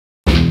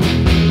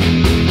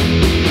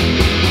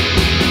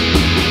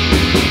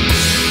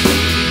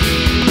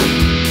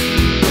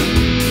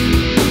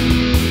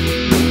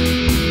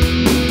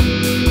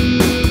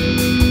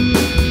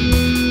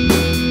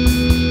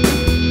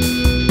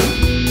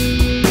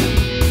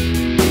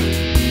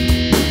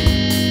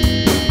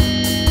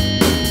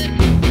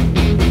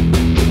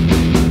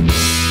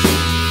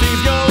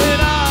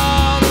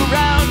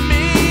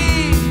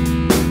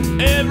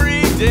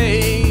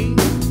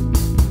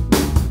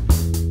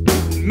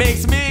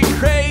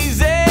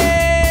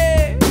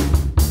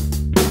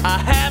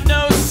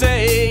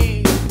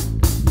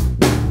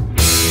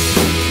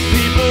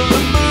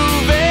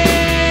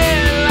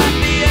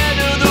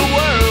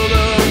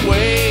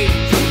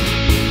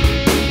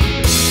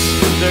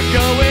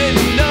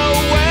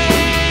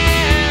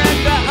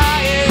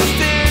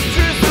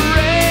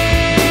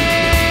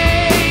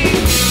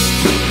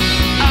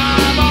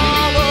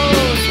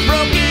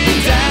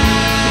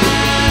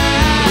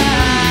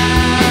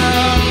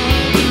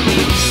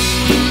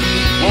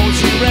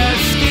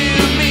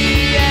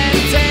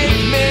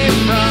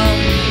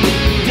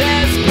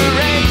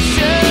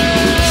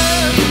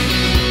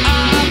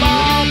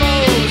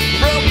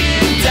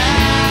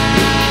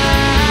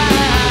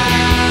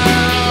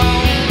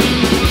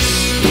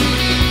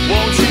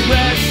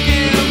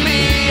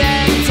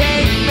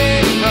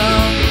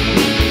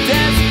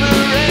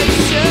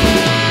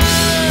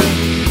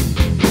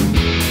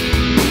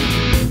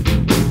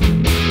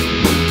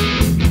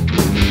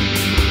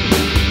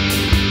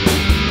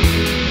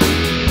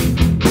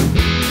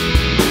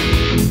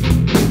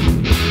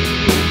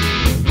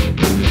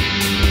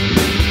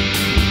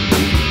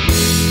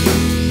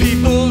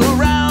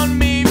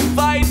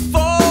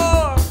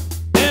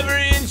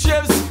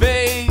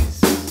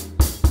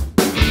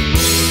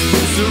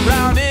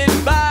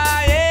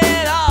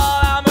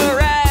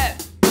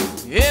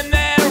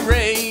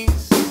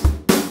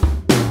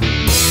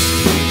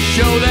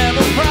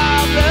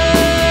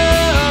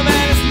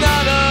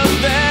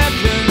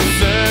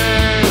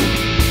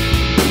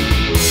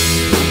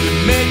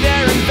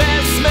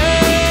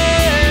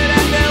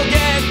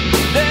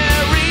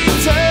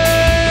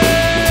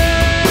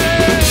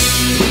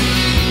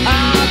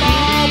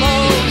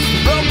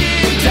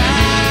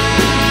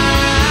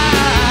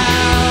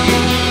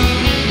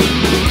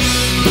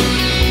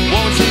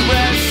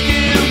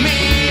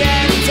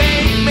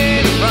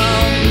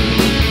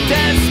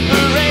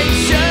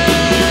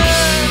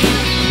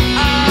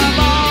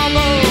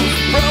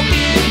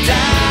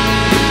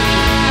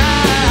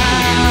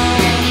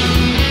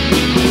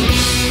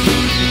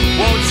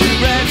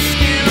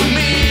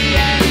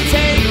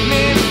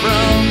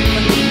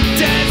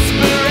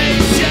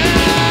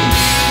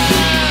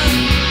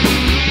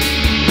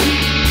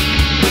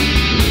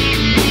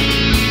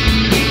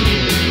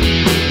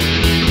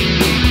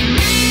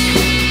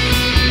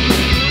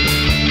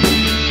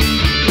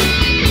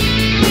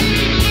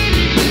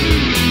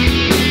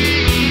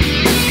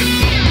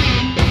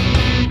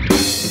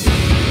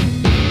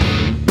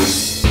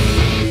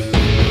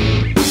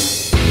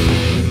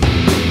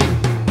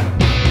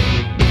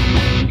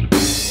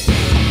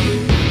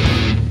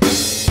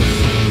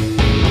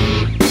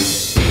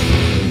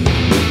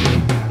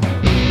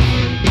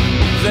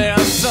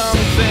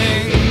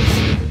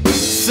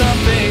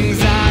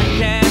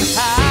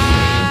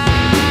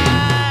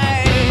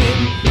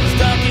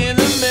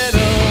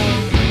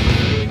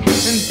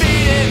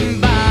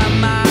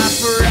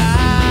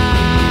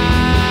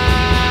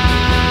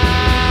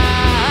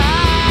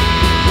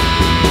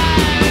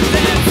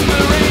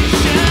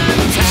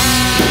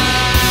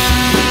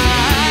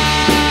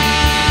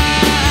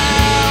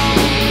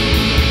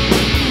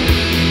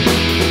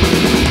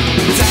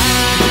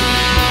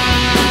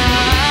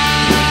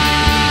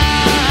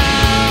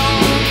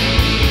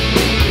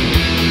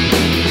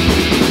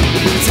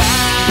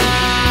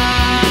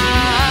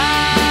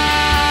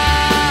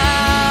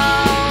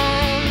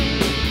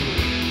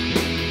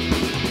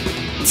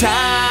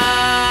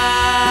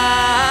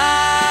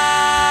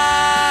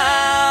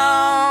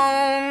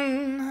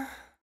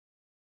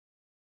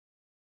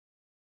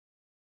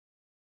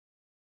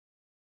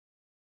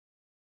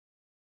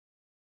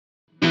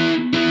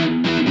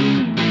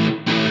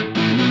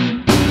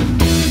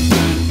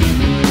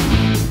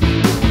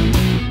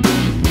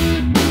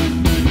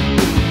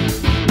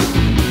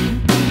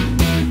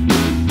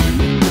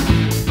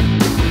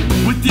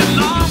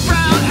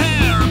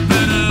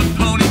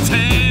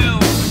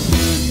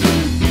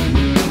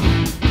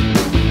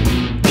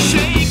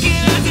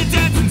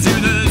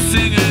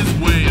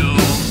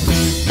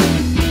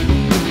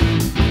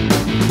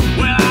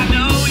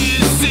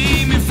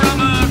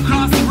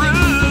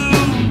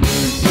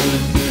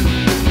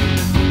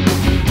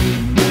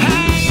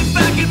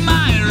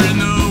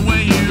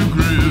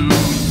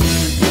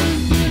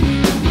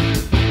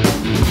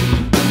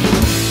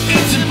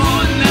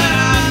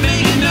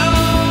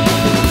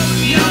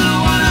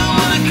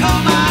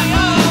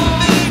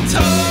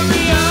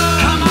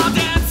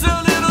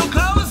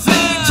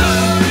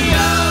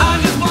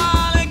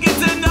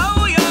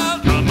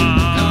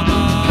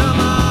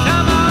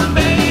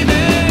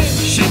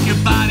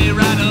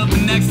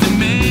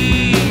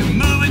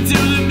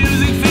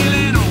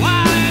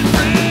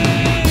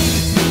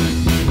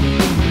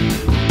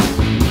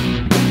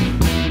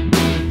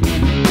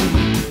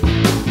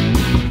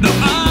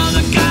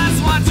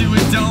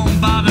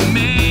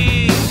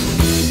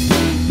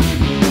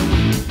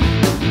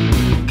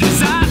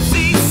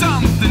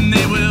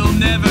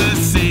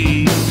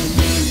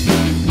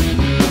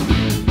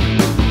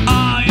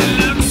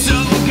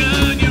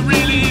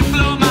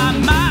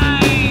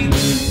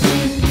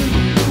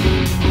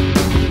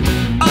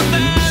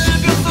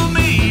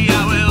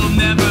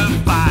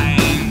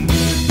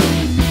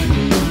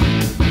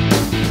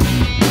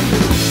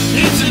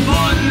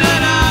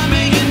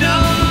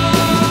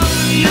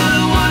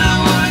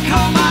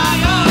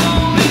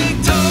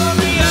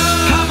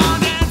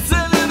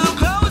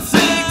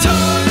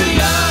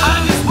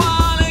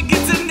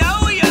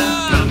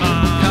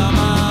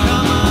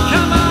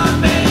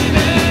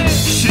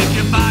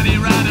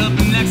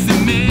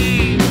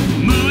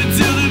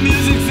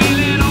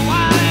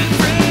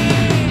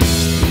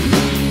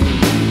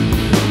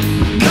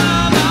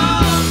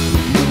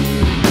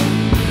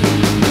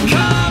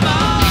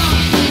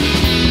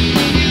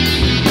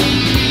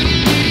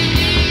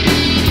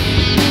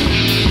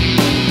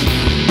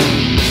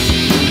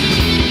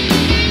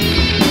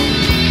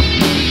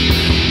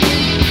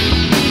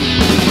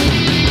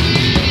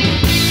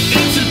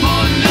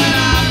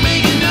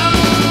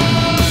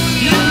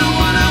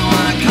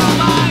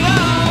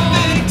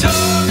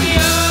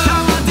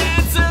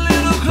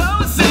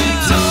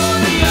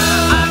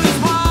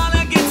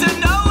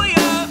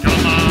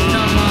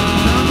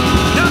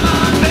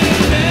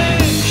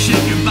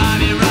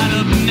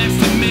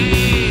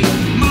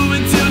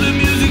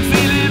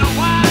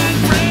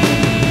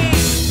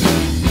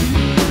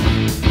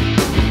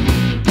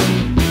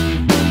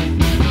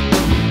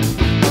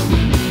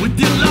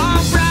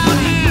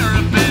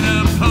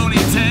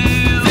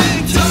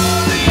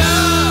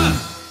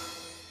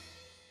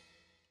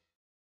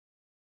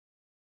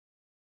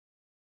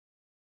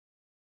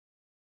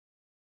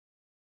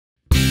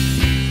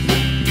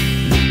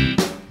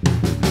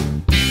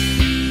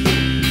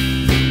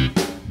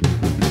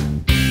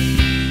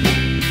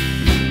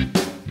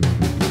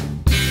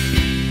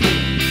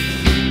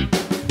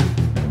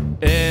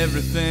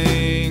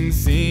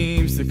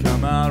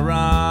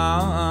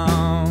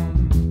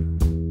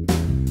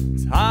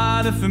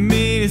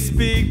to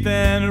speak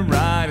than to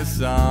write a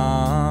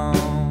song.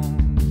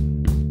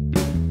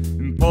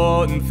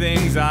 Important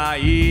things are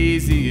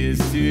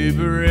easiest to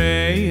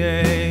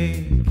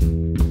break.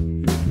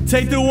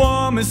 Take the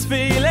warmest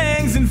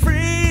feelings and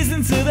freeze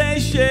until they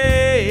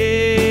shake.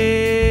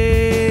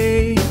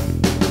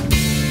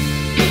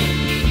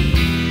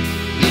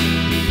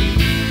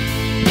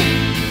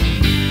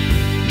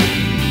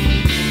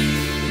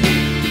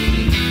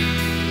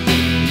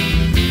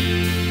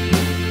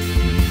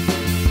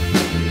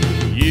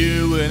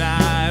 You and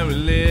I will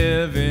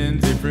live in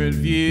different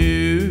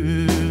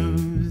views.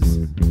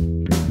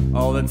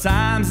 All the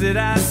times that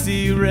I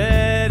see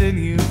red and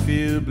you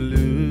feel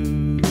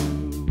blue.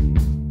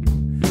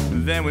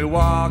 Then we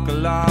walk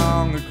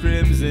along a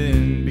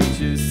crimson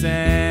beach of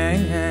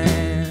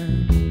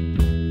sand.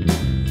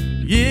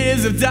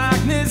 Years of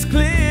darkness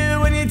clear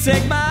when you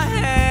take my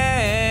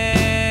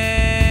hand.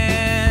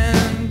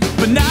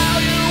 But now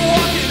you're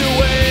walking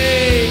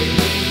away.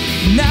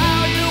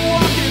 Now you're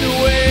walking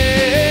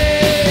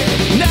away.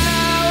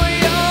 Now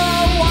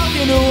you're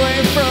walking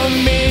away from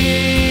me.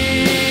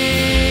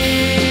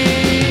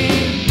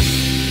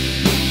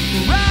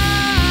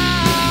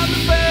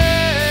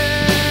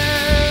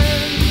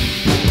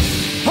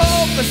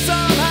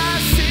 Somehow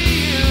see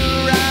you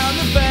around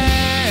the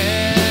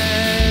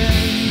bend.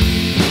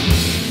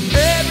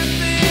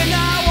 Everything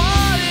I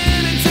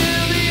wanted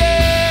until the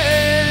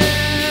end,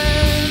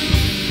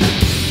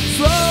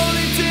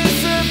 slowly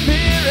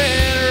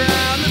disappearing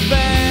around the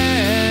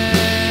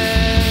bend.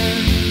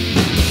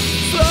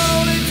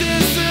 Slowly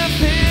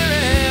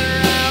disappearing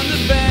around the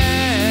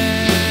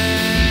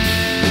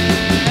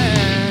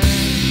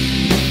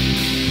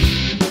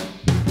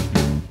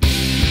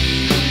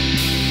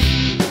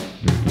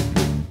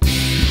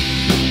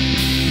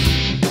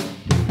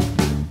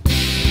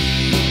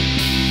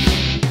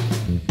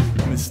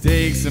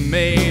Mistakes are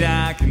made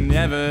I can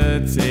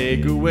never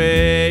take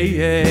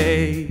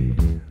away.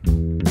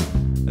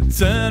 I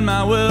turn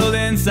my world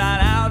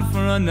inside out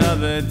for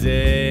another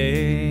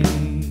day.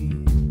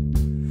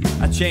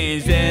 I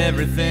changed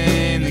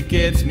everything that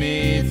gets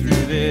me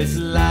through this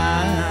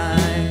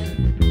life.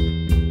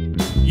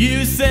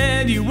 You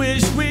said you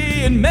wished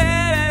we had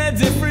met at a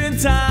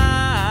different time.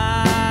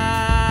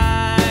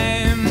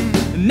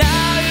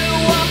 Now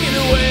you're walking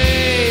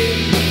away.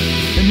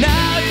 And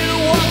now you're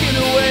walking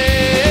away.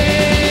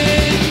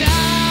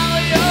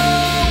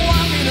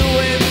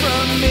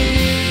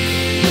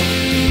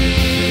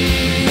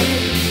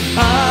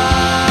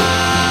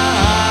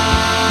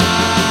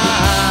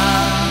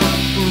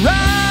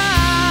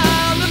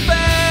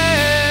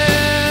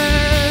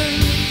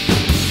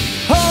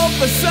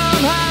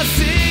 Somehow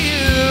see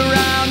you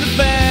around the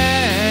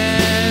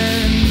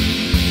bend.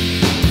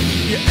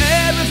 You're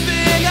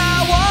everything I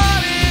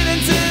wanted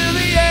until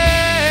the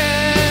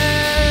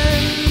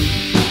end.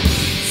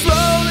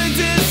 Slowly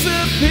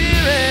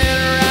disappearing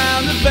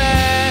around the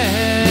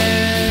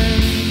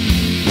bend.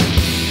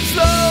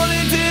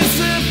 Slowly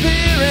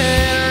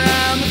disappearing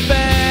around the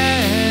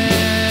bend.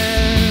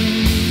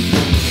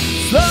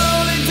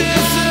 Slowly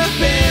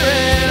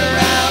disappearing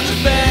around the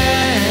bend.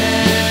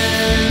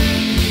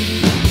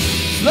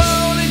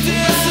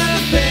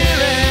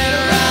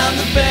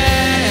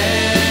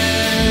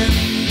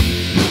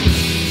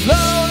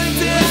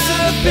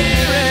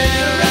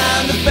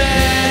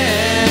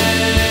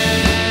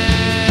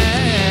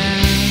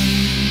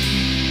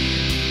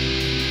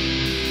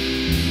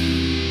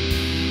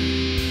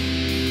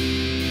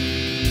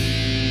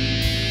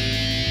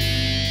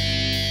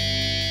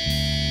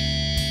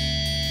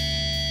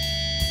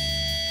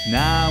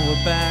 Now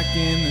we're back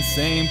in the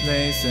same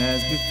place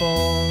as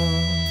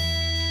before.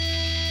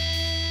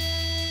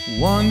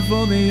 One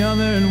for the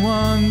other and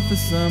one for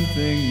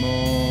something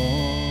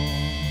more.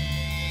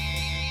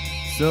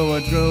 So I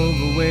drove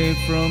away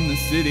from the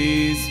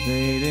city's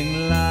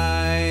fading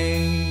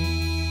light,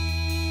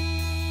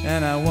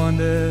 and I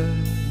wonder,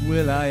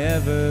 will I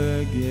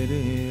ever get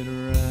it